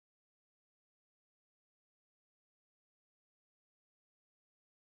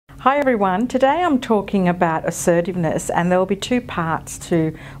Hi everyone, today I'm talking about assertiveness, and there will be two parts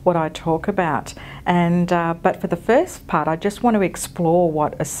to what I talk about. But for the first part, I just want to explore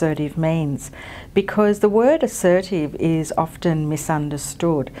what assertive means, because the word assertive is often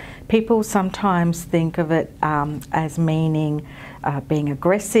misunderstood. People sometimes think of it as meaning being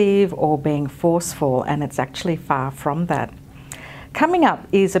aggressive or being forceful, and it's actually far from that. Coming up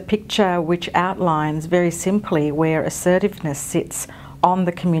is a picture which outlines very simply where assertiveness sits on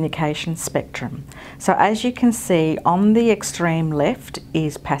the communication spectrum. So as you can see, on the extreme left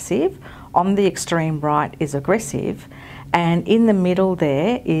is passive, on the extreme right is aggressive, and in the middle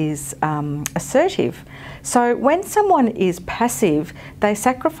there is assertive. So when someone is passive, they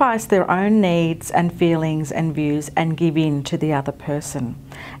sacrifice their own needs and feelings and views and give in to the other person.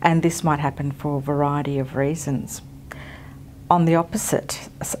 And this might happen for a variety of reasons. On the opposite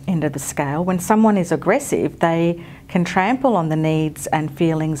end of the scale, when someone is aggressive, they can trample on the needs and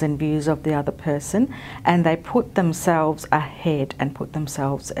feelings and views of the other person, and they put themselves ahead and put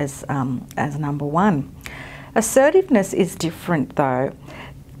themselves as number one. Assertiveness is different though.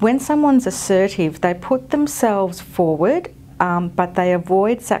 When someone's assertive, they put themselves forward, but they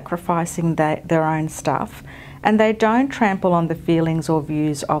avoid sacrificing their own stuff, and they don't trample on the feelings or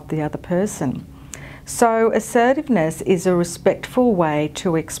views of the other person. So assertiveness is a respectful way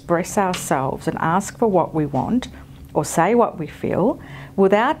to express ourselves and ask for what we want or say what we feel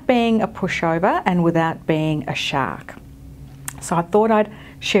without being a pushover and without being a shark. So I thought I'd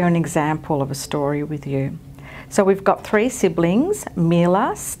share an example of a story with you. So we've got three siblings,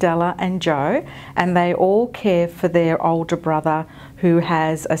 Mila, Stella and Joe, and they all care for their older brother who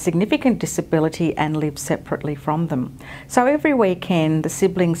has a significant disability and lives separately from them. So every weekend the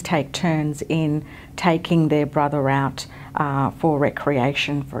siblings take turns in taking their brother out for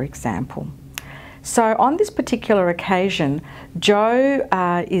recreation, for example. So on this particular occasion, Joe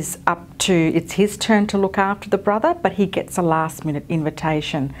it's his turn to look after the brother, but he gets a last minute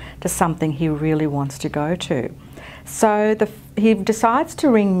invitation to something he really wants to go to. So he decides to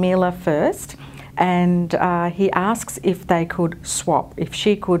ring Mila first, and he asks if they could swap, if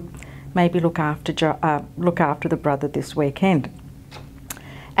she could maybe look after the brother this weekend.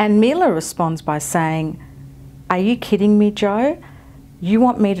 And Mila responds by saying, "Are you kidding me, Joe? You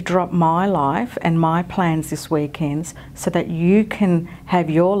want me to drop my life and my plans this weekend so that you can have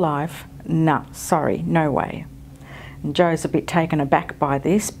your life? No, sorry, no way." And Joe's a bit taken aback by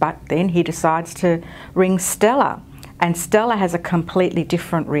this, but then he decides to ring Stella, and Stella has a completely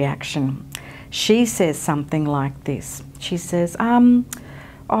different reaction. She says something like this. She says,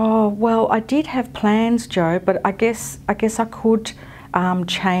 "Oh, well, I did have plans, Joe, but I guess I could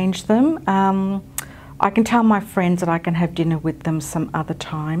change them. I can tell my friends that I can have dinner with them some other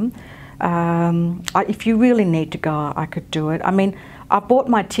time. If you really need to go, I could do it. I mean, I bought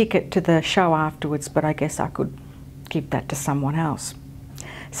my ticket to the show afterwards, but I guess I could give that to someone else."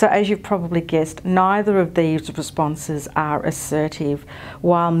 So as you've probably guessed, neither of these responses are assertive.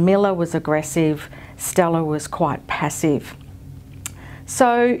 While Mila was aggressive, Stella was quite passive.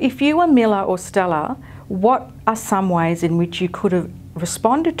 So if you were Mila or Stella, what are some ways in which you could have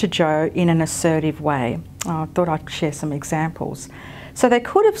responded to Joe in an assertive way? I thought I'd share some examples. So they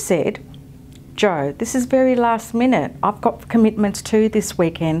could have said, "Joe, this is very last minute. I've got commitments too this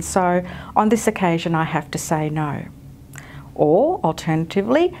weekend, so on this occasion I have to say no." Or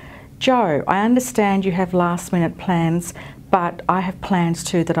alternatively, "Joe, I understand you have last minute plans, but I have plans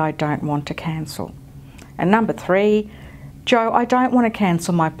too that I don't want to cancel." And number three, "Joe, I don't want to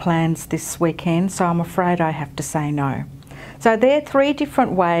cancel my plans this weekend, so I'm afraid I have to say no." So there are three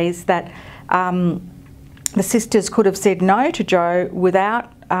different ways that the sisters could have said no to Joe without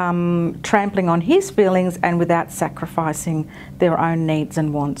trampling on his feelings and without sacrificing their own needs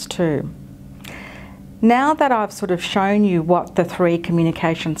and wants too. Now that I've sort of shown you what the three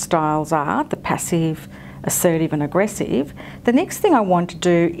communication styles are, the passive, assertive and aggressive, the next thing I want to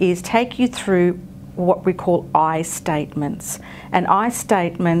do is take you through what we call I statements. And I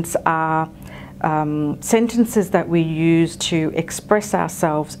statements are sentences that we use to express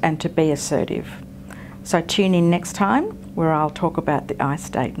ourselves and to be assertive. So tune in next time where I'll talk about the I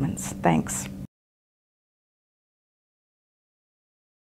statements. Thanks.